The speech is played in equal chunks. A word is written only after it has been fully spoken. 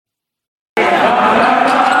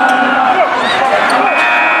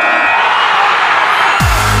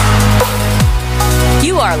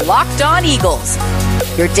are Locked On Eagles,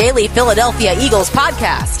 your daily Philadelphia Eagles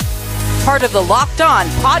podcast. Part of the Locked On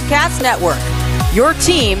Podcast Network, your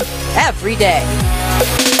team every day.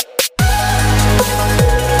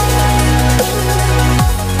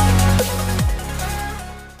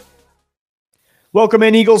 Welcome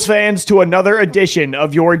in, Eagles fans, to another edition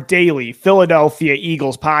of your daily Philadelphia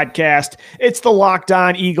Eagles podcast. It's the Locked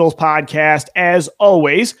On Eagles podcast, as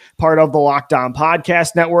always, part of the Locked On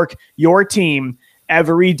Podcast Network, your team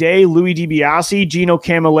every day. Louie and Gino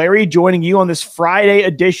Camilleri joining you on this Friday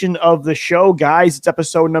edition of the show. Guys, it's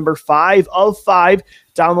episode number 5 of 5.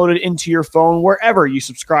 Download it into your phone wherever you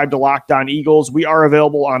subscribe to Locked On Eagles. We are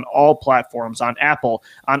available on all platforms, on Apple,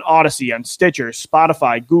 on Odyssey, on Stitcher,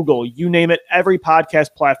 Spotify, Google, you name it, every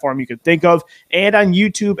podcast platform you can think of, and on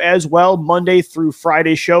YouTube as well. Monday through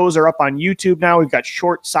Friday shows are up on YouTube now. We've got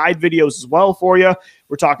short side videos as well for you.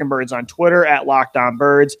 We're Talking Birds on Twitter, at Locked On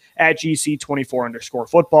Birds, at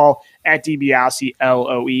GC24_football, at DiBiase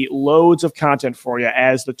LOE. Loads of content for you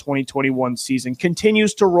as the 2021 season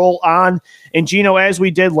continues to roll on. And Gino, as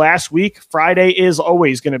we did last week, Friday is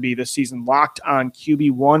always going to be this season Locked On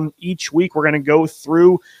QB1. Each week we're going to go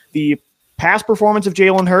through the past performance of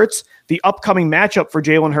Jalen Hurts, the upcoming matchup for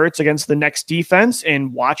Jalen Hurts against the next defense,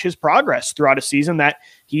 and watch his progress throughout a season that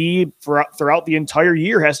he, throughout the entire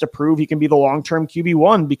year, has to prove he can be the long-term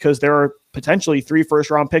QB1, because there are potentially 3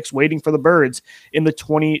 first-round picks waiting for the Birds in the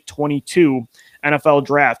 2022 NFL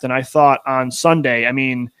Draft. And I thought on Sunday,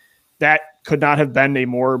 that could not have been a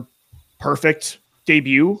more perfect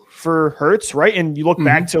debut for Hurts, right? And you look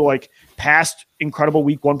back to past incredible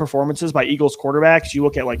week 1 performances by Eagles quarterbacks. You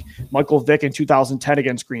look at Michael Vick in 2010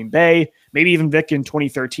 against Green Bay, maybe even Vick in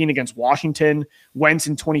 2013 against Washington, Wentz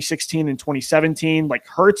in 2016 and 2017.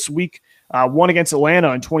 Hurts week 1 against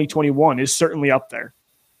Atlanta in 2021 is certainly up there.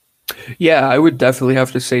 Yeah, I would definitely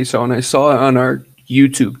have to say so. And I saw on our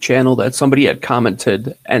YouTube channel that somebody had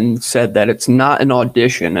commented and said that it's not an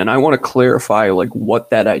audition. And I want to clarify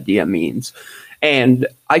what that idea means. And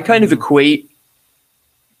I kind of equate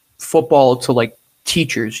football to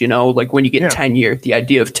teachers, when you get tenure, the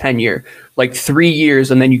idea of tenure, 3 years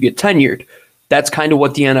and then you get tenured. That's kind of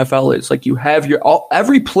what the NFL is. You have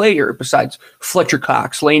every player besides Fletcher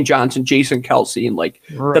Cox, Lane Johnson, Jason Kelsey, and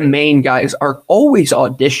the main guys are always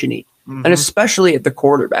auditioning. And especially at the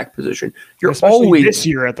quarterback position, you're especially always this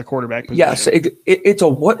year at the quarterback position. Yes, it's a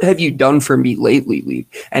what have you done for me lately league.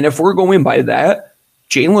 And if we're going by that,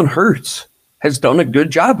 Jalen Hurts has done a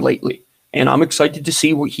good job lately. And I'm excited to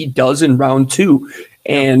see what he does in round 2.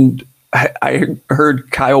 And I heard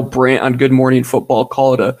Kyle Brandt on Good Morning Football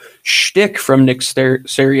call it a shtick from Nick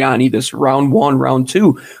Sirianni, this round 1, round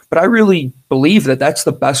 2. But I really believe that that's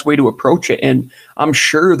the best way to approach it. And I'm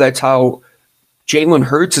sure that's how Jalen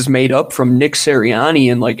Hurts is made up from Nick Sirianni.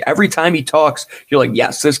 And every time he talks, you're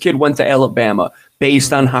yes, this kid went to Alabama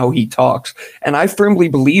based on how he talks. And I firmly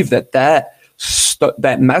believe that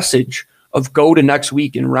message of go to next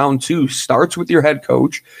week in round 2 starts with your head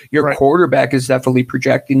coach. Your quarterback is definitely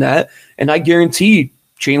projecting that. And I guarantee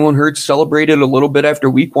Jalen Hurts celebrated a little bit after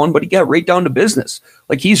week 1, but he got right down to business.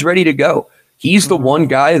 He's ready to go. He's the one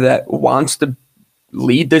guy that wants to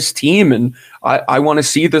lead this team. And I want to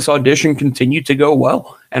see this audition continue to go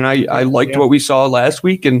well. And I liked what we saw last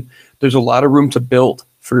week. And there's a lot of room to build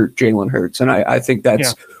for Jalen Hurts. And I think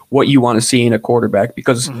that's what you want to see in a quarterback,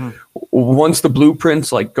 because once the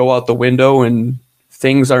blueprints go out the window and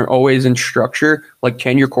things aren't always in structure,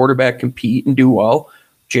 can your quarterback compete and do well?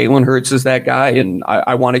 Jalen Hurts is that guy. And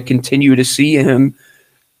I want to continue to see him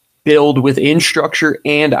build within structure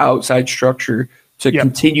and outside structure to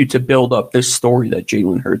continue to build up this story that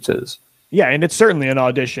Jalen Hurts is. Yeah, and it's certainly an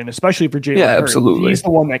audition, especially for Jalen Hurts. Yeah, absolutely. He's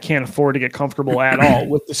the one that can't afford to get comfortable at all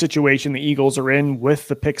with the situation the Eagles are in, with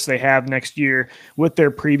the picks they have next year, with their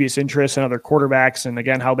previous interests in other quarterbacks, and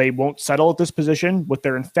again, how they won't settle at this position, with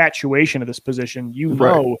their infatuation of this position.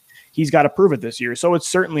 He's got to prove it this year. So it's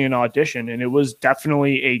certainly an audition, and it was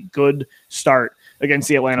definitely a good start against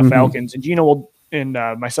the Atlanta Falcons. And Gino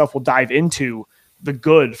myself will dive into the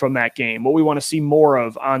good from that game, what we want to see more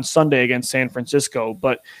of on Sunday against San Francisco.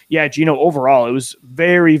 But yeah, Gino, overall, it was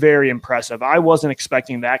very, very impressive. I wasn't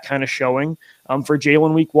expecting that kind of showing for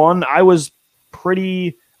Jalen week 1. I was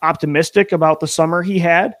pretty optimistic about the summer he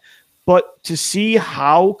had, but to see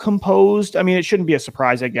how composed, it shouldn't be a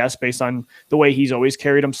surprise, I guess, based on the way he's always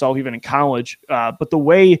carried himself, even in college. But the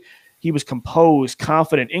way he was composed,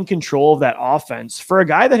 confident, in control of that offense for a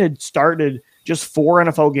guy that had started just 4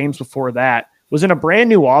 NFL games before that, was in a brand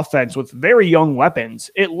new offense with very young weapons.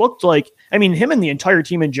 It looked like, him and the entire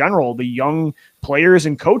team in general, the young players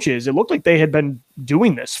and coaches, it looked like they had been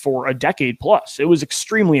doing this for a decade plus. It was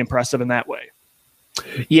extremely impressive in that way.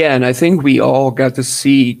 Yeah, and I think we all got to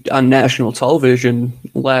see on national television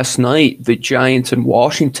last night the Giants in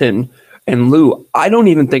Washington. And Lou, I don't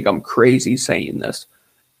even think I'm crazy saying this.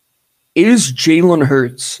 Is Jalen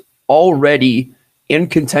Hurts already in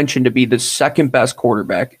contention to be the second best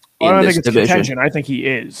quarterback in this division? Contention. I think he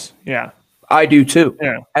is. Yeah. I do too.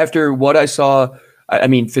 Yeah. After what I saw, I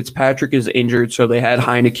mean, Fitzpatrick is injured, so they had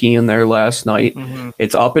Heineke in there last night. Mm-hmm.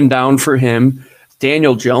 It's up and down for him.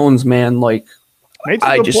 Daniel Jones, man, like, made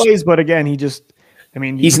some good plays, but again, he's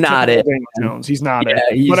not it. Jones. He's not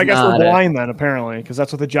it. But I guess we're blind then, apparently, because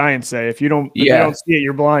that's what the Giants say. If you don't see it,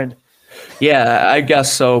 you're blind. Yeah, I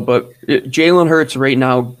guess so. But Jalen Hurts right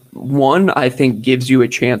now, I think gives you a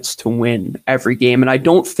chance to win every game. And I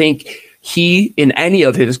don't think he, in any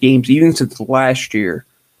of his games, even since last year,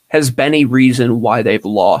 has been a reason why they've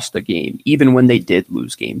lost a game, even when they did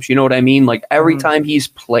lose games. You know what I mean? Like every time he's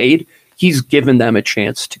played, he's given them a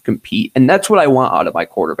chance to compete. And that's what I want out of my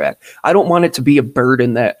quarterback. I don't want it to be a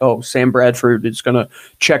burden that, Sam Bradford is going to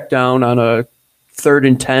check down on a 3rd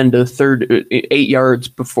and 10 to 8 yards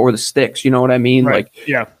before the sticks. You know what I mean? Right. Like,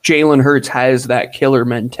 yeah, Jalen Hurts has that killer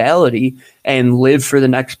mentality and live for the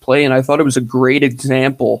next play. And I thought it was a great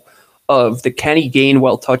example of the Kenny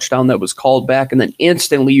Gainwell touchdown that was called back. And then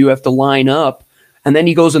instantly you have to line up. And then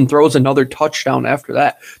he goes and throws another touchdown after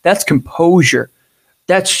that. That's composure.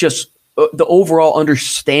 That's just the overall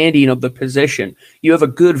understanding of the position. You have a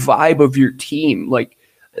good vibe of your team. Like,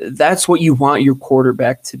 that's what you want your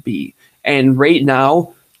quarterback to be. And right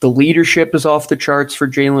now, the leadership is off the charts for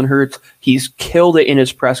Jalen Hurts. He's killed it in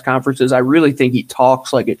his press conferences. I really think he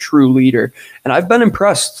talks like a true leader. And I've been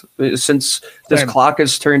impressed since this clock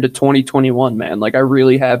has turned to 2021, man. Like, I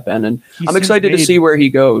really have been. And I'm excited to see where he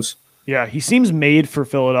goes. Yeah, he seems made for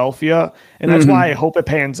Philadelphia. And that's why I hope it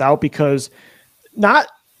pans out, because not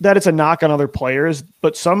that it's a knock on other players,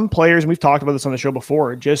 but some players, and we've talked about this on the show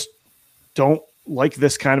before, just don't like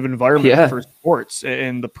this kind of environment for sports,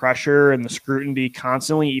 and the pressure and the scrutiny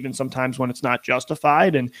constantly, even sometimes when it's not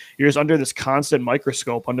justified. And you're just under this constant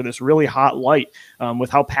microscope, under this really hot light, with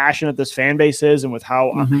how passionate this fan base is and with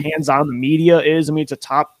how hands-on the media is. I mean, it's a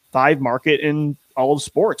top 5 market in all of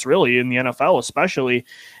sports, really, in the NFL especially.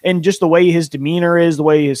 And just the way his demeanor is, the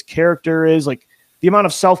way his character is, like, the amount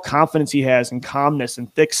of self-confidence he has and calmness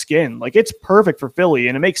and thick skin, like, it's perfect for Philly.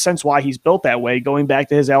 And it makes sense why he's built that way, going back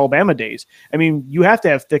to his Alabama days. I mean, you have to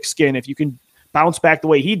have thick skin if you can bounce back the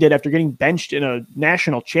way he did after getting benched in a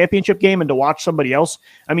national championship game, and to watch somebody else.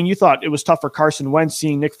 I mean, you thought it was tough for Carson Wentz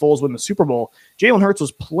seeing Nick Foles win the Super Bowl. Jalen Hurts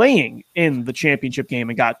was playing in the championship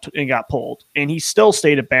game and got pulled, and he still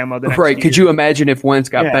stayed at Bama the next year. Could you imagine if Wentz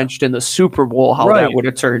got benched in the Super Bowl, how that would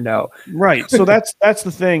have turned out? Right. So that's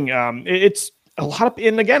the thing. It's a lot of,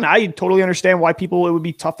 and again, I totally understand why it would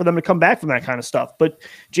be tough for them to come back from that kind of stuff. But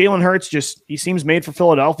Jalen Hurts he seems made for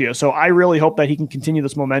Philadelphia. So I really hope that he can continue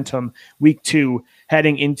this momentum week 2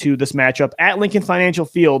 heading into this matchup at Lincoln Financial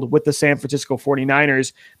Field with the San Francisco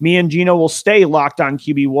 49ers. Me and Gino will stay locked on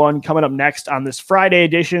QB1 coming up next on this Friday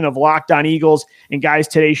edition of Locked On Eagles. And guys,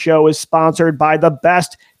 today's show is sponsored by the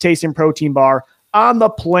best tasting protein bar on the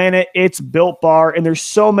planet. It's Built Bar, and there's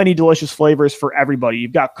so many delicious flavors for everybody.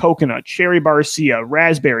 You've got coconut, cherry barcia,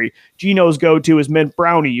 raspberry. Gino's go-to is mint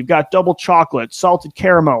brownie. You've got double chocolate, salted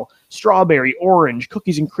caramel, strawberry, orange,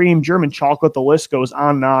 cookies and cream, German chocolate. The list goes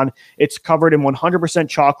on and on. It's covered in 100%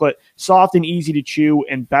 chocolate, soft and easy to chew,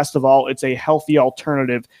 and best of all, it's a healthy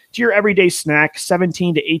alternative to your everyday snack.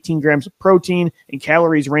 17 to 18 grams of protein, and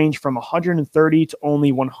calories range from 130 to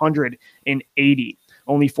only 180.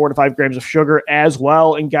 Only 4 to 5 grams of sugar as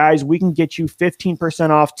well. And guys, we can get you 15%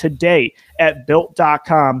 off today at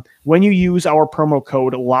built.com when you use our promo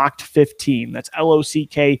code LOCKED15. That's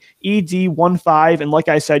LOCKED15. And like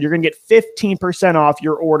I said, you're going to get 15% off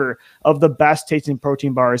your order of the best tasting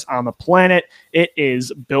protein bars on the planet. It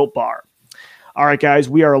is Built Bar. All right, guys,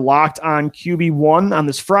 we are locked on QB1 on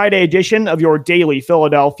this Friday edition of your daily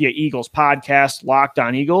Philadelphia Eagles podcast, Locked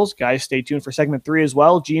On Eagles. Guys, stay tuned for segment 3 as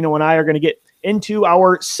well. Gino and I are going to get into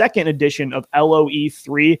our second edition of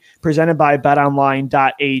LOE3 presented by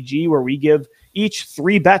BetOnline.AG, where we give each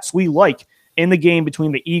 3 bets we like in the game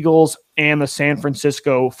between the Eagles and the San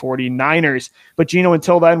Francisco 49ers. But Gino,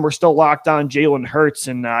 until then, we're still locked on Jalen Hurts.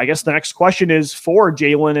 And I guess the next question is for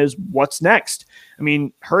Jalen is, what's next? I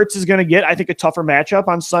mean, Hurts is going to get, I think, a tougher matchup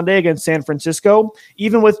on Sunday against San Francisco,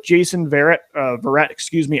 even with Jason Verrett,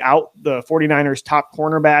 out, the 49ers top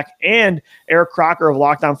cornerback, and Eric Crocker of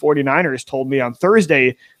Locked On 49ers told me on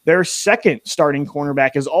Thursday their second starting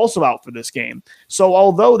cornerback is also out for this game. So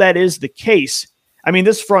although that is the case, I mean,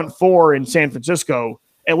 this front four in San Francisco,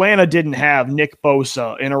 Atlanta didn't have Nick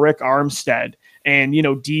Bosa and Arik Armstead and,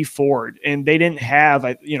 D Ford, and they didn't have,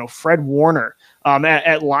 Fred Warner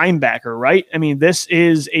at linebacker, right? I mean, this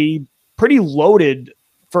is a pretty loaded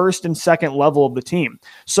first and second level of the team.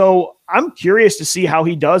 So I'm curious to see how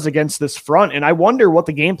he does against this front. And I wonder what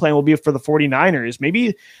the game plan will be for the 49ers.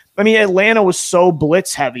 Atlanta was so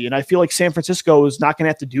blitz heavy, and I feel like San Francisco is not going to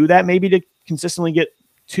have to do that maybe to consistently get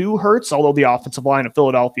to Hurts, although the offensive line of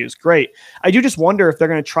Philadelphia is great. I do just wonder if they're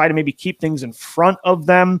going to try to maybe keep things in front of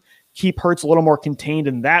them, keep Hurts a little more contained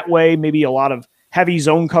in that way, maybe a lot of heavy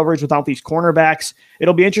zone coverage without these cornerbacks.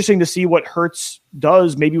 It'll be interesting to see what Hurts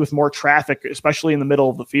does, maybe with more traffic, especially in the middle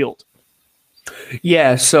of the field.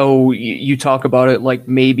 Yeah, so you talk about it like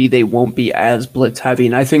maybe they won't be as blitz heavy,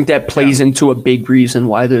 and I think that plays into a big reason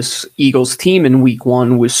why this Eagles team in week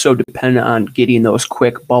 1 was so dependent on getting those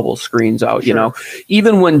quick bubble screens out. Sure.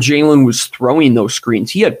 Even when Jalen was throwing those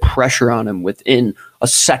screens, he had pressure on him within a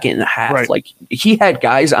second and a half. Right. Like, he had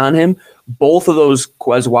guys on him, both of those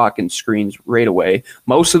Quez Watkins screens right away.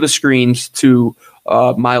 Most of the screens to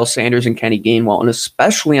Miles Sanders and Kenny Gainwell, and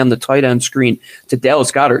especially on the tight end screen to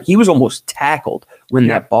Dallas Goedert, he was almost tackled when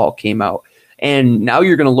that ball came out. And now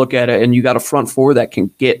you're going to look at it, and you got a front four that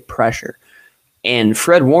can get pressure. And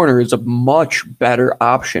Fred Warner is a much better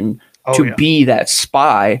option to be that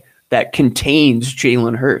spy that contains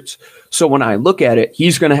Jalen Hurts. So when I look at it,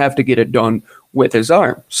 he's going to have to get it done with his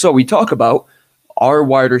arm. So we talk about our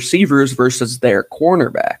wide receivers versus their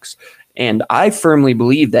cornerbacks. And I firmly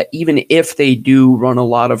believe that even if they do run a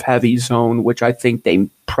lot of heavy zone, which I think they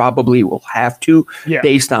probably will have to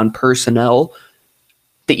based on personnel,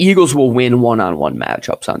 the Eagles will win one-on-one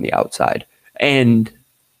matchups on the outside. And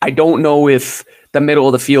I don't know if the middle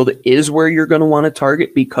of the field is where you're going to want to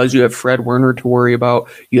target, because you have Fred Warner to worry about.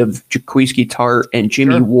 You have Jaquiski Tart and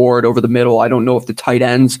Jimmy Ward over the middle. I don't know if the tight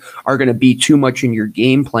ends are going to be too much in your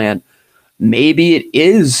game plan. Maybe it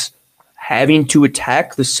is having to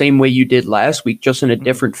attack the same way you did last week, just in a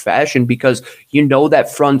different fashion, because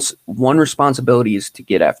that front's one responsibility is to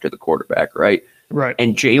get after the quarterback, right? Right.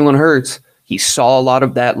 And Jalen Hurts, he saw a lot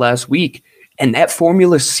of that last week, and that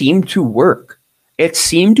formula seemed to work. It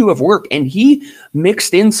seemed to have worked, and he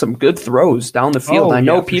mixed in some good throws down the field. I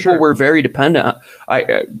know people were very dependent.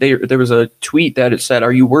 There was a tweet that it said,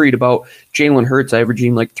 "Are you worried about Jalen Hurts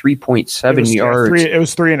averaging like 3.7 yards?" It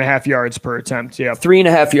was 3.5 yards per attempt. Yeah,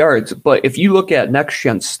 3.5 yards. But if you look at next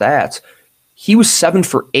gen stats, he was 7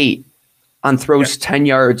 for 8 on throws 10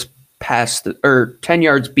 yards past 10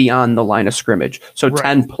 yards beyond the line of scrimmage. So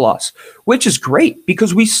 10 plus, which is great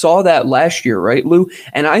because we saw that last year, right, Lou?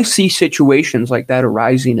 And I see situations like that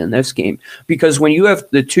arising in this game, because when you have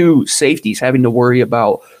the two safeties having to worry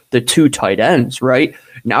about the two tight ends, right?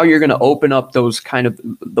 Now you're going to open up those kind of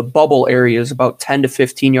the bubble areas about 10 to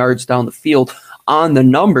 15 yards down the field on the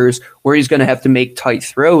numbers, where he's going to have to make tight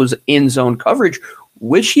throws in zone coverage,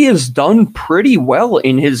 which he has done pretty well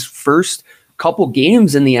in his first couple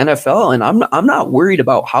games in the NFL. And I'm not worried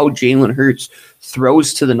about how Jalen Hurts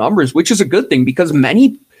throws to the numbers, which is a good thing, because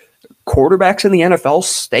many quarterbacks in the NFL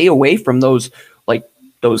stay away from those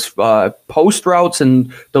post routes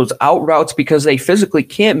and those out routes because they physically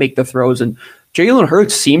can't make the throws. And Jalen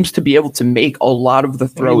Hurts seems to be able to make a lot of the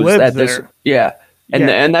throws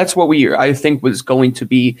And that's what I think was going to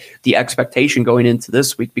be the expectation going into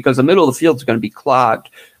this week, because the middle of the field is going to be clogged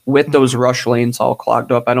with those rush lanes all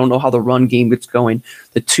clogged up. I don't know how the run game gets going.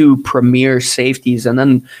 The two premier safeties, and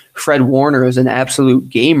then Fred Warner is an absolute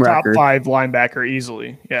game record. Top 5 linebacker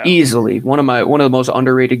easily. Yeah. Easily. One of the most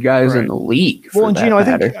underrated guys in the league. Well, and Gino,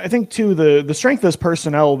 I think too, the strength of this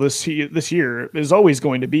personnel this year is always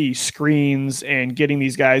going to be screens and getting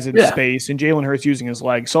these guys in space, and Jalen Hurts using his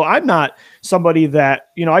legs. So I'm not somebody that,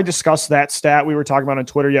 I discussed that stat we were talking about on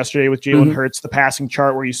Twitter yesterday with Jalen Hurts, the passing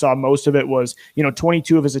chart, where you saw most of it was,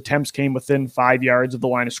 22 of his attempts came within 5 yards of the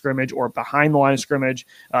line of scrimmage or behind the line of scrimmage.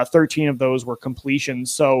 13 of those were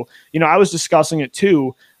completions. So, I was discussing it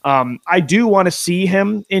too. I do want to see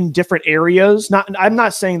him in different areas. I'm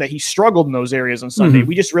not saying that he struggled in those areas on Sunday.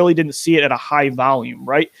 We just really didn't see it at a high volume,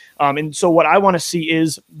 right? And so what I want to see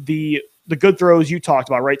is the good throws you talked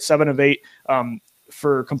about, right? 7 of 8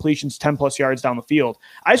 for completions, 10 plus yards down the field.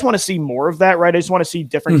 I just want to see more of that, right? I just want to see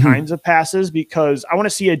different kinds of passes, because I want to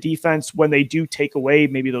see a defense when they do take away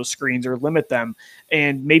maybe those screens or limit them,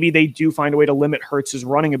 and maybe they do find a way to limit Hurts'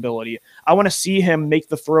 running ability. I want to see him make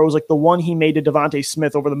the throws like the one he made to Devontae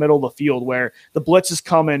Smith over the middle of the field, where the blitz is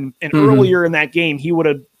coming, and earlier in that game, he would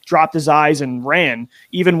have dropped his eyes and ran,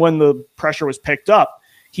 even when the pressure was picked up.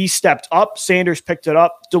 He stepped up, Sanders picked it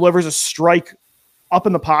up, delivers a strike up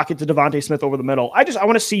in the pocket to Devontae Smith over the middle. I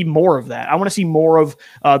want to see more of that. I want to see more of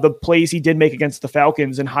the plays he did make against the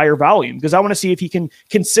Falcons in higher volume, because I want to see if he can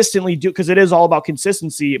consistently do, because it is all about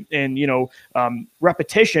consistency and,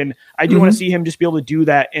 repetition. I do want to see him just be able to do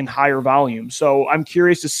that in higher volume. So I'm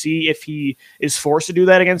curious to see if he is forced to do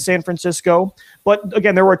that against San Francisco. But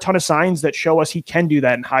again, there were a ton of signs that show us he can do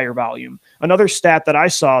that in higher volume. Another stat that I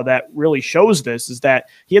saw that really shows this is that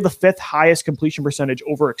he had the 5th highest completion percentage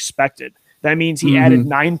over expected. That means he added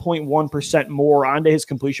 9.1% more onto his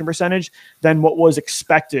completion percentage than what was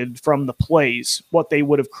expected from the plays, what they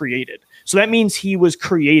would have created. So that means he was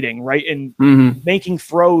creating, right, and making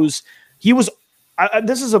throws. He was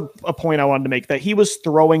this is a point I wanted to make, that he was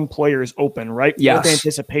throwing players open, right? Yes. With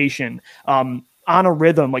anticipation, on a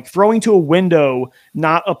rhythm, like throwing to a window,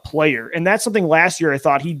 not a player. And that's something last year I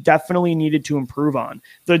thought he definitely needed to improve on.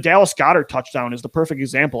 The Dallas Goedert touchdown is the perfect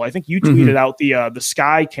example. I think you tweeted out the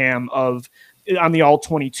sky cam on the all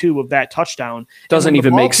 22 of that touchdown. Doesn't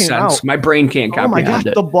even make sense. My brain can't comprehend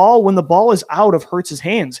it. When the ball is out of Hurts'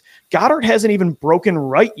 hands, Goddard hasn't even broken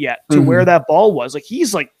right yet to where that ball was. Like,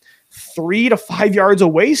 he's like 3 to 5 yards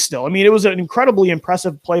away still. I mean, it was an incredibly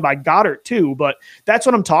impressive play by Goddard too, but that's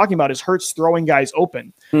what I'm talking about, is Hurts throwing guys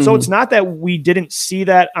open. So it's not that we didn't see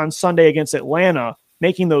that on Sunday against Atlanta,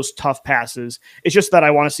 making those tough passes. It's just that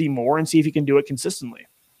I want to see more and see if he can do it consistently.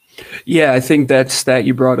 Yeah, I think that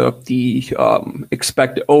you brought up, the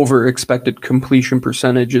expected completion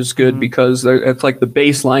percentage is good, because it's like the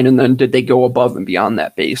baseline, and then did they go above and beyond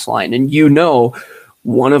that baseline? And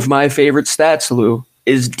one of my favorite stats, Lou,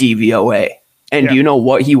 is DVOA. And do you know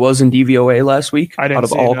what he was in DVOA last week out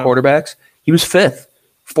of all quarterbacks? He was 5th,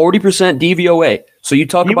 40% DVOA. So you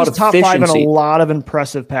talk about efficiency. He was top 5 in a lot of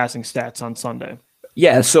impressive passing stats on Sunday.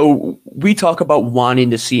 Yeah, so we talk about wanting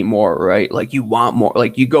to see more, right? Like, you want more.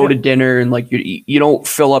 Like, you go to dinner and like you don't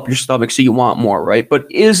fill up your stomach, so you want more, right?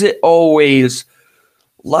 But is it always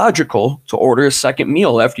logical to order a second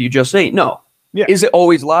meal after you just ate? No. Yeah. Is it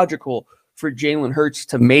always logical for Jalen Hurts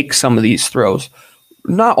to make some of these throws?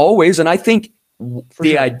 Not always. And I think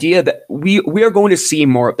idea that we are going to see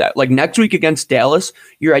more of that. Like, next week against Dallas,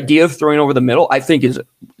 your idea of throwing over the middle, I think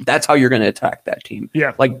that's how you're going to attack that team.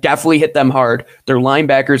 Yeah. Like, definitely hit them hard. Their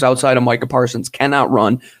linebackers outside of Micah Parsons cannot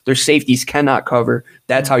run. Their safeties cannot cover.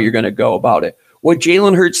 That's how you're going to go about it. What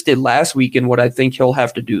Jalen Hurts did last week, and what I think he'll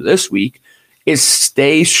have to do this week, is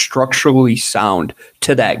stay structurally sound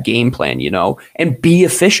to that game plan, and be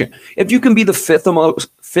efficient. If you can be the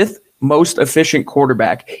fifth most efficient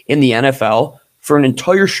quarterback in the NFL for an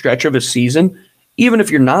entire stretch of a season, even if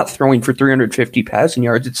you're not throwing for 350 passing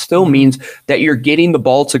yards, it still means that you're getting the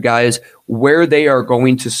ball to guys where they are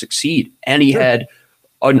going to succeed. And he had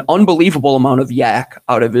an unbelievable amount of yak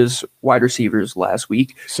out of his wide receivers last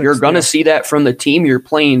week. You're going to see that from the team you're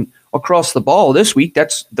playing across the ball this week.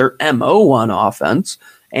 That's their MO on offense.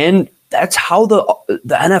 And that's how the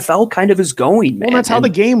NFL kind of is going, man. Well, that's how the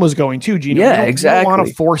game was going too, Gino. Yeah, exactly. You don't want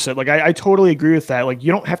to force it. Like, I totally agree with that. Like,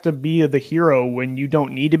 you don't have to be the hero when you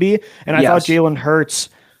don't need to be. And I thought Jalen Hurts,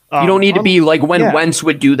 you don't need to be like when Wentz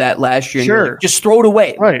would do that last year. Sure. Like, just throw it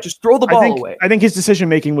away. Right. Just throw the ball away. I think his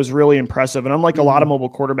decision-making was really impressive. And unlike a lot of mobile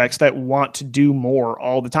quarterbacks that want to do more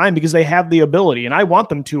all the time because they have the ability, and I want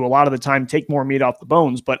them to a lot of the time take more meat off the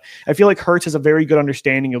bones, but I feel like Hurts has a very good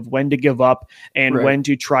understanding of when to give up and when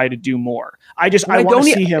to try to do more. I want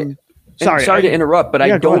to see him. Sorry to interrupt, but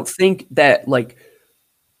I don't think that like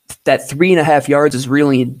that 3.5 yards is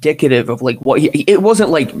really indicative of like what it wasn't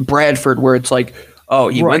like Bradford where it's like, oh,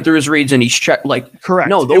 he went through his reads and he's checked. Like, correct.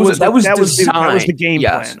 No, that was the game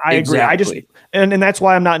plan. I agree. Exactly. And that's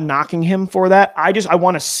why I'm not knocking him for that. I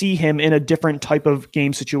want to see him in a different type of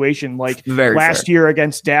game situation, like last year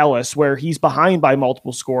against Dallas, where he's behind by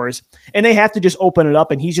multiple scores and they have to just open it up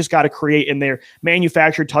and he's just got to create, and their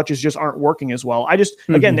manufactured touches just aren't working as well.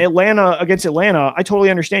 Again, against Atlanta, I totally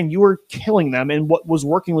understand you were killing them and what was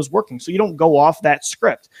working was working. So you don't go off that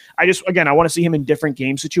script. I want to see him in different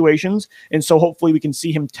game situations. And so hopefully we can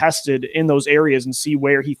see him tested in those areas and see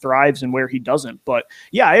where he thrives and where he doesn't. But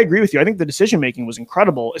yeah, I agree with you. I think the decision making was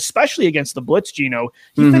incredible, especially against the blitz, Gino.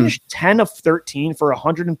 He finished 10 of 13 for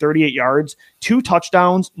 138 yards, 2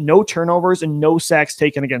 touchdowns, no turnovers, and no sacks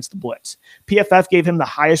taken against the blitz. PFF gave him the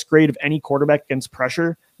highest grade of any quarterback against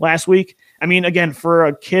pressure last week. I mean, again, for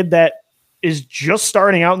a kid that is just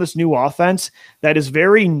starting out in this new offense, that is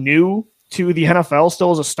very new to the NFL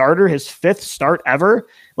still as a starter, his 5th start ever,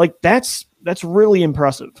 like that's really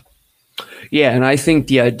impressive. Yeah, and I think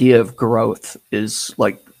the idea of growth is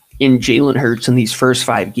like in Jalen Hurts in these first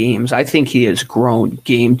 5 games, I think he has grown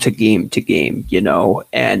game to game to game,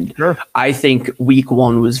 and I think week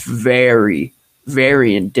 1 was very,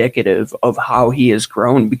 very indicative of how he has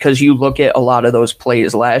grown, because you look at a lot of those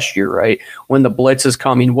plays last year, right? When the blitz is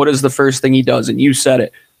coming, what is the first thing he does? And you said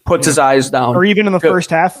it, puts his eyes down. Or even in the first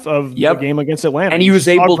half of the game against Atlanta. And he was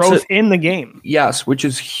able to in the game. Yes, which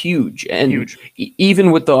is huge. And even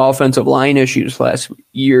with the offensive line issues last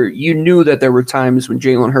year, you knew that there were times when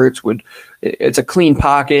Jalen Hurts it's a clean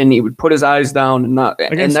pocket and he would put his eyes down and not.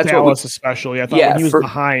 Against and that's Dallas especially. I thought when he was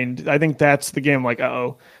behind, I think that's the game like,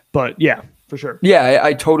 uh-oh. But yeah, for sure. Yeah,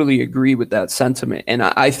 I totally agree with that sentiment. And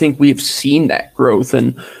I think we've seen that growth.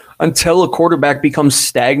 And until a quarterback becomes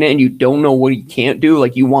stagnant and you don't know what he can't do,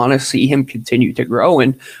 like, you want to see him continue to grow.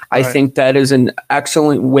 And I think that is an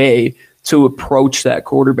excellent way to approach that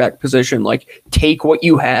quarterback position. Like, take what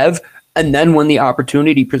you have, and then when the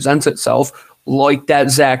opportunity presents itself, like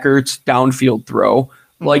that Zach Ertz downfield throw,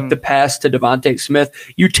 like the pass to Devontae Smith,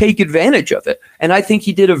 you take advantage of it. And I think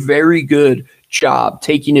he did a very good job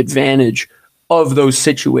taking advantage of those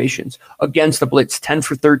situations against the blitz. 10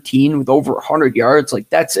 for 13 with over 100 yards. Like,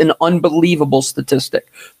 that's an unbelievable statistic.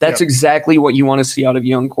 That's exactly what you want to see out of a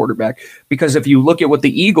young quarterback. Because if you look at what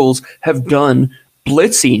the Eagles have done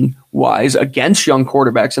blitzing wise against young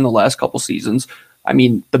quarterbacks in the last couple seasons, I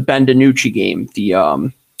mean, the Ben DiNucci game,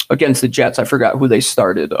 the against the Jets, I forgot who they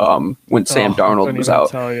started when Sam Darnold was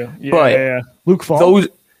out. Luke Falk.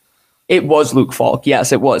 It was Luke Falk.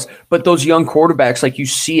 Yes, it was. But those young quarterbacks, like, you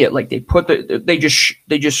see it, like, they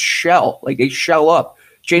just shell, like, they shell up.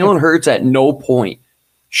 Jalen Hurts at no point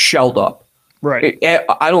shelled up. Right.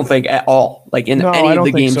 I don't think at all, like, in any of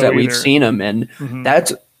the games that we've seen him. And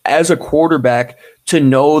that's, as a quarterback, to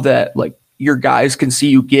know that, like, your guys can see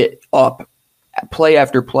you get up play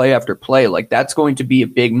after play after play, like, that's going to be a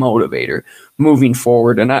big motivator moving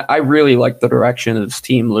forward. And I really like the direction of this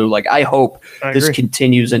team, Lou. Like, I hope this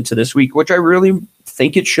continues into this week, which I really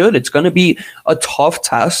think it should. It's going to be a tough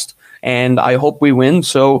test, and I hope we win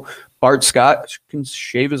so Bart Scott can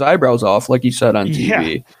shave his eyebrows off, like he said on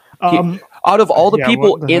TV. Out of all the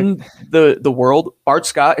people in the world, Bart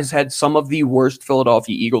Scott has had some of the worst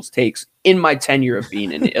Philadelphia Eagles takes in my tenure of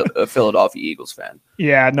being a Philadelphia Eagles fan.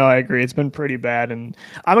 Yeah, no, I agree. It's been pretty bad, and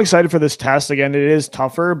I'm excited for this test. Again, it is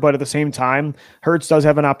tougher, but at the same time, Hurts does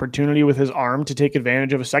have an opportunity with his arm to take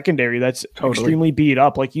advantage of a secondary that's extremely beat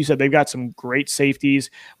up. Like you said, they've got some great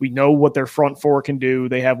safeties. We know what their front four can do.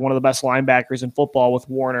 They have one of the best linebackers in football with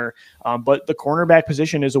Warner, but the cornerback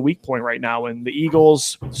position is a weak point right now, and the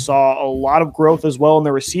Eagles saw a lot of growth as well in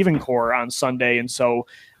the receiving core on Sunday, and so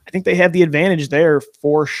I think they have the advantage there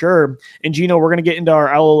for sure. And Gino, we're going to get into our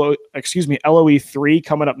LOE3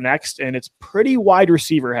 coming up next, and it's pretty wide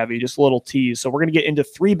receiver heavy, just a little tease. So we're going to get into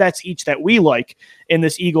 3 bets each that we like in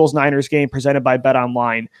this Eagles-Niners game presented by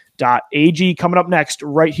BetOnline.AG coming up next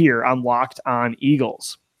right here on Locked On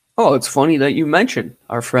Eagles. Oh, it's funny that you mentioned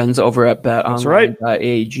our friends over at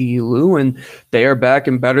BetOnline.AG, Lou, and they are back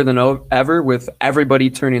and better than ever with everybody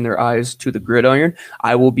turning their eyes to the gridiron.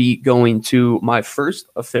 I will be going to my first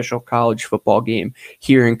official college football game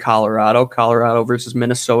here in Colorado versus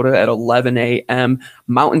Minnesota at 11 a.m.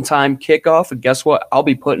 Mountain Time kickoff. And guess what? I'll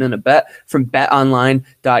be putting in a bet from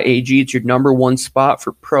BetOnline.AG. It's your number one spot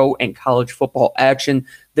for pro and college football action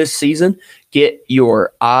this season. Get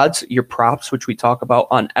your odds, your props, which we talk about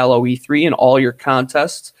on LOE3 and all your contests.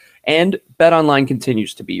 And BetOnline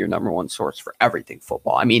continues to be your number one source for everything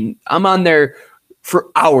football. I mean, I'm on there for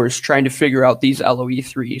hours trying to figure out these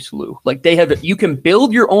LOE3s, Lou. Like, you can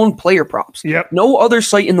build your own player props. Yep. No other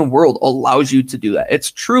site in the world allows you to do that.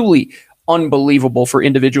 It's truly unbelievable for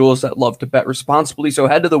individuals that love to bet responsibly. So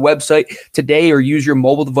head to the website today or use your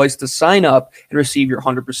mobile device to sign up and receive your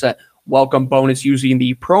 100% welcome bonus using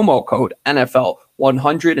the promo code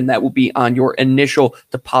NFL100, and that will be on your initial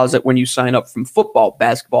deposit when you sign up. From football,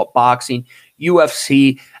 basketball, boxing,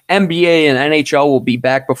 UFC, NBA, and NHL will be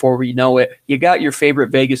back before we know it. You got your favorite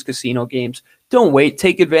Vegas casino games. Don't wait.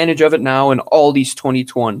 Take advantage of it now and all these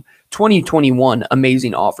 2021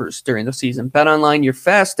 amazing offers during the season. BetOnline, your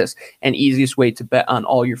fastest and easiest way to bet on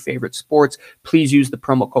all your favorite sports. Please use the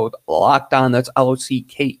promo code LOCKEDON. That's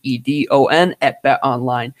LOCKEDON at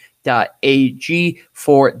BetOnline.AG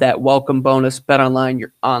for that welcome bonus. BetOnline,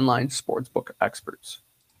 your online sportsbook experts.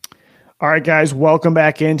 All right, guys, welcome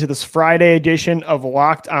back into this Friday edition of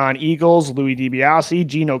Locked On Eagles. Louie DiBiase,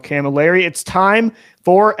 Gino Camilleri. It's time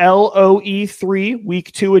for LOE3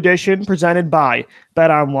 Week 2 edition presented by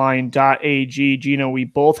BetOnline.AG. Gino, we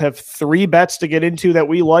both have 3 bets to get into that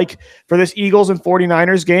we like for this Eagles and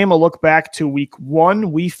 49ers game. A look back to Week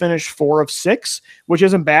 1, we finished 4 of 6, which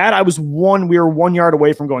isn't bad. We were 1 yard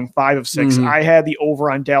away from going 5 of 6. I had the over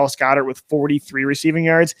on Dallas Goedert with 43 receiving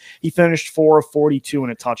yards. He finished 4 of 42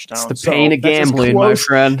 and a touchdown. It's the pain of gambling, my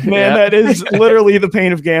friend. Man, that is literally the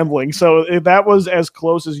pain of gambling. So that was as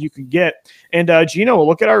close as you could get. And Gino,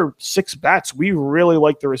 look at our 6 bets. We really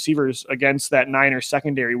like the receivers against that Niners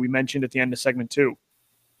secondary we mentioned at the end of segment 2.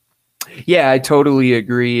 Yeah, I totally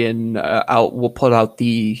agree. And we'll put out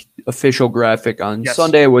the official graphic on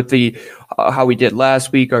Sunday with the how we did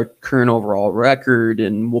last week, our current overall record,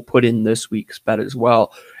 and we'll put in this week's bet as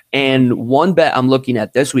well. And one bet I'm looking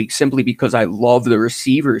at this week, simply because I love the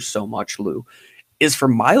receivers so much, Lou, is for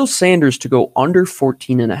Miles Sanders to go under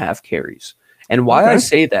 14.5 carries. And why I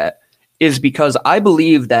say that is because I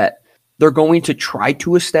believe that they're going to try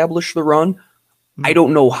to establish the run. I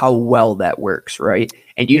don't know how well that works, right?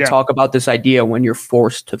 And you talk about this idea when you're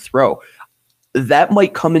forced to throw. That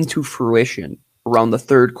might come into fruition around the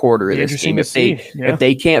third quarter of this game if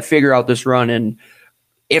they can't figure out this run. And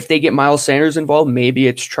if they get Miles Sanders involved, maybe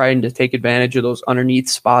it's trying to take advantage of those underneath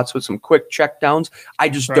spots with some quick checkdowns. I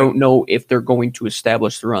just don't know if they're going to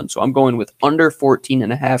establish the run. So I'm going with under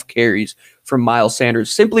 14.5 carries from Miles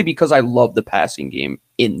Sanders, simply because I love the passing game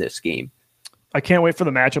in this game. I can't wait for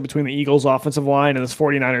the matchup between the Eagles offensive line and this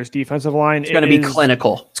 49ers defensive line. It's going to be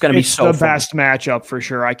clinical. It's going to be so the fun. Best matchup for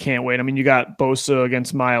sure. I can't wait. I mean, you got Bosa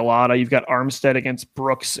against Mailata. You've got Armstead against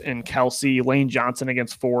Brooks and Kelsey, Lane Johnson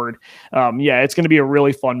against Ford. It's going to be a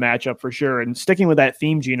really fun matchup for sure. And sticking with that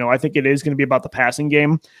theme, Gino, I think it is going to be about the passing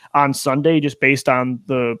game on Sunday, just based on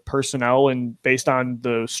the personnel and based on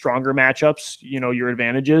the stronger matchups, your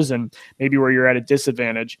advantages and maybe where you're at a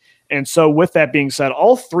disadvantage. And so with that being said,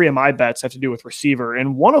 all 3 of my bets have to do with receiver.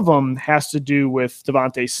 And one of them has to do with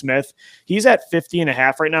Devontae Smith. He's at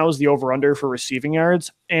 50.5 right now is the over-under for receiving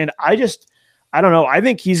yards. And I don't know. I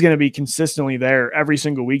think he's going to be consistently there every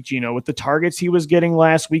single week, Gino, with the targets he was getting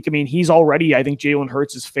last week. I mean, he's already, I think, Jalen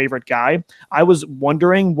Hurts' favorite guy. I was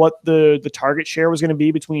wondering what the target share was going to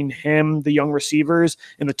be between him, the young receivers,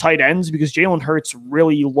 and the tight ends, because Jalen Hurts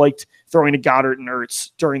really liked throwing to Goddard and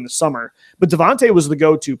Ertz during the summer. But Devontae was the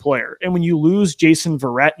go-to player. And when you lose Jason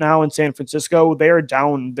Verrett now in San Francisco, they are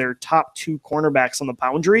down their top 2 cornerbacks on the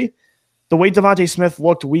boundary. The way Devontae Smith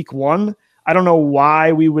looked week 1, I don't know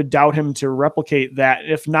why we would doubt him to replicate that,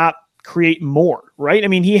 if not create more, right? I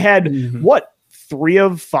mean, he had 3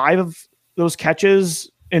 of 5 of those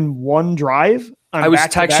catches in one drive. I was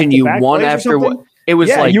texting you one after one. It was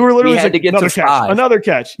like you were literally had to get to 5. Another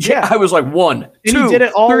catch. Yeah, I was like 1, 2, he did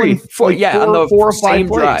it all 3, 4. On the 4 or 5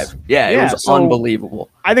 drive. It was unbelievable.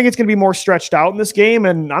 I think it's going to be more stretched out in this game,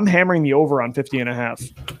 and I'm hammering the over on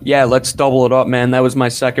 50.5. Yeah, let's double it up, man. That was my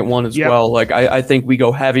second one as well. Like I think we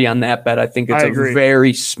go heavy on that bet. I think it's a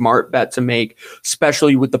very smart bet to make,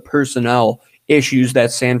 especially with the personnel issues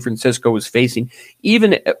that San Francisco is facing.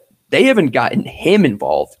 Even they haven't gotten him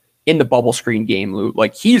involved in the bubble screen game, Lou.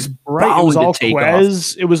 Like, he's bound it was all to take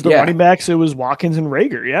Quez, off. It was the running backs. It was Watkins and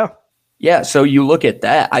Rager. Yeah, so you look at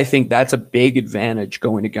that. I think that's a big advantage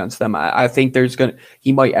going against them. I think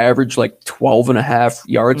he might average like 12.5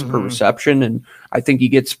 yards per reception, and I think he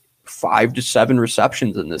gets 5 to 7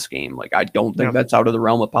 receptions in this game. Like, I don't think that's out of the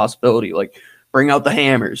realm of possibility. Like, bring out the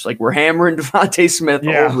hammers. Like, we're hammering Devontae Smith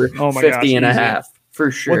over 50.5. For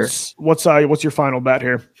sure. What's your final bet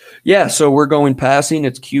here? Yeah, so we're going passing.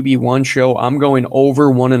 It's QB1 show. I'm going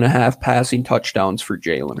over 1.5 passing touchdowns for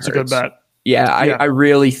Jalen Hurts. That's a good bet. Yeah, I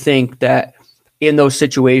really think that in those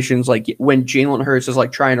situations, like when Jalen Hurts is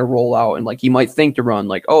like trying to roll out and like he might think to run,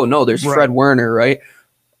 like, oh no, there's Fred Warner, right?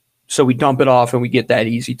 So we dump it off and we get that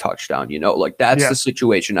easy touchdown, like that's the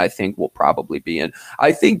situation I think we'll probably be in.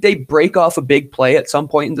 I think they break off a big play at some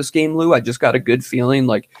point in this game, Lou. I just got a good feeling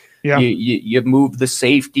like you move the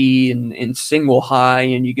safety and single high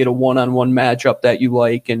and you get a one-on-one matchup that you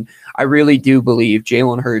like. And I really do believe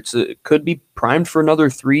Jalen Hurts could be primed for another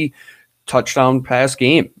 3 touchdown pass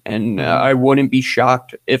game. And I wouldn't be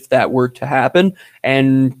shocked if that were to happen.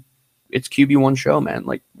 And it's QB1 show, man.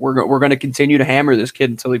 Like we're going to continue to hammer this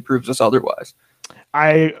kid until he proves us otherwise.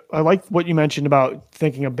 I like what you mentioned about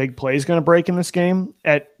thinking a big play is going to break in this game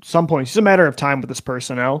at some point. It's just a matter of time with this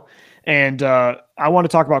personnel. And I want to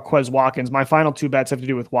talk about Quez Watkins. My final 2 bets have to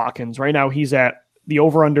do with Watkins. Right now, he's at the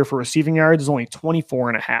over-under for receiving yards is only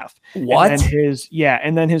 24.5. What?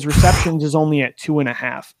 And then his receptions is only at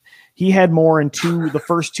 2.5. He had more in the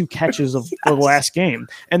first two catches of the last game.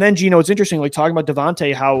 And then, Gino, it's interesting, like talking about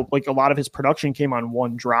Devontae, how like a lot of his production came on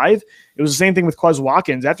one drive. It was the same thing with Quez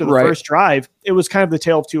Watkins. After the first drive, it was kind of the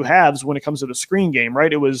tale of two halves when it comes to the screen game,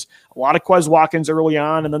 right? It was a lot of Quez Watkins early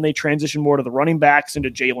on, and then they transitioned more to the running backs into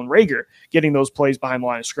Jalen Reagor getting those plays behind the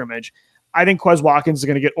line of scrimmage. I think Quez Watkins is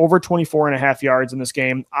going to get over 24.5 yards in this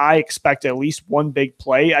game. I expect at least one big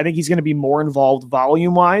play. I think he's going to be more involved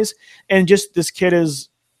volume-wise. And just this kid is,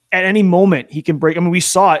 at any moment, he can break. I mean, we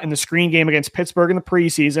saw it in the screen game against Pittsburgh in the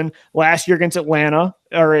preseason, last year against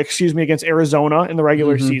against Arizona in the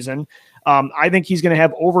regular season. I think he's going to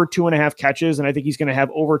have over 2.5 catches, and I think he's going to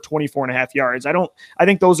have over 24.5 yards. I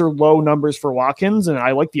think those are low numbers for Watkins, and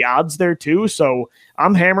I like the odds there too. So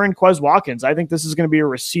I'm hammering Quez Watkins. I think this is going to be a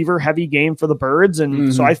receiver-heavy game for the Birds,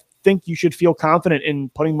 and so I think you should feel confident in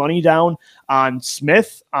putting money down on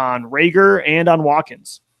Smith, on Reagor, and on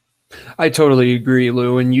Watkins. I totally agree,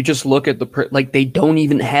 Lou. And you just look at they don't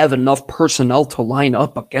even have enough personnel to line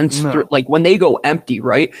up against, like when they go empty,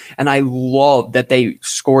 right? And I love that they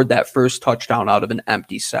scored that first touchdown out of an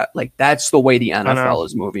empty set. Like that's the way the NFL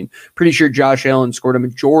is moving. Pretty sure Josh Allen scored a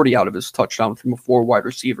majority out of his touchdown from a 4 wide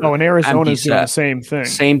receiver. Oh, and Arizona's doing the same thing.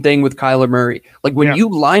 Same thing with Kyler Murray. Like when you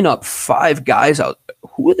line up 5 guys out,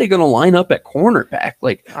 who are they going to line up at cornerback?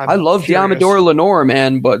 Like I love Diamador Lenore,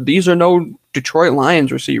 man, but these are no Detroit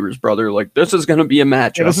Lions receivers, brother. Like this is going to be a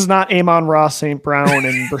matchup. Yeah, this is not Amon-Ra St. Brown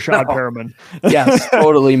and Rashad Perriman. Yes,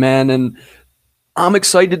 totally, man. And I'm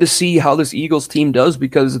excited to see how this Eagles team does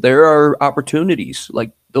because there are opportunities.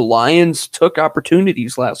 Like the Lions took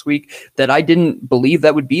opportunities last week that I didn't believe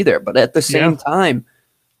that would be there. But at the same time,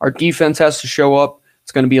 our defense has to show up.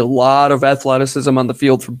 It's going to be a lot of athleticism on the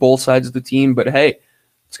field for both sides of the team. But hey,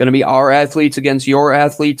 it's going to be our athletes against your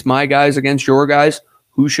athletes, my guys against your guys.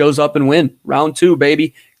 Who shows up and win? Round 2,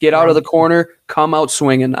 baby. Get out of the corner. Come out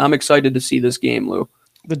swinging. I'm excited to see this game, Lou.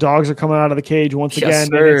 The Dogs are coming out of the cage once again.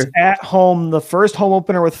 And it's at home, the first home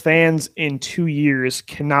opener with fans in 2 years.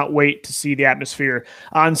 Cannot wait to see the atmosphere.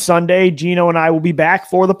 On Sunday, Gino and I will be back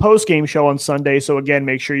for the post-game show on Sunday. So again,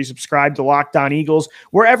 make sure you subscribe to Locked On Eagles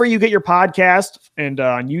wherever you get your podcast and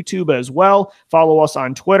on YouTube as well. Follow us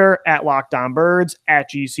on Twitter at Locked On Birds, at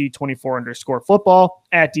GC24_football,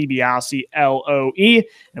 at DiBiase LOE.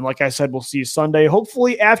 And like I said, we'll see you Sunday,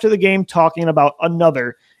 hopefully after the game, talking about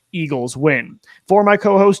another Eagles win. For my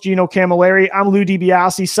co-host Gino Camilleri, I'm Lou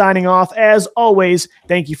DiBiase signing off. As always,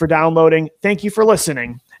 thank you for downloading, thank you for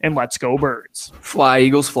listening, and let's go Birds. Fly,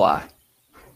 Eagles, fly.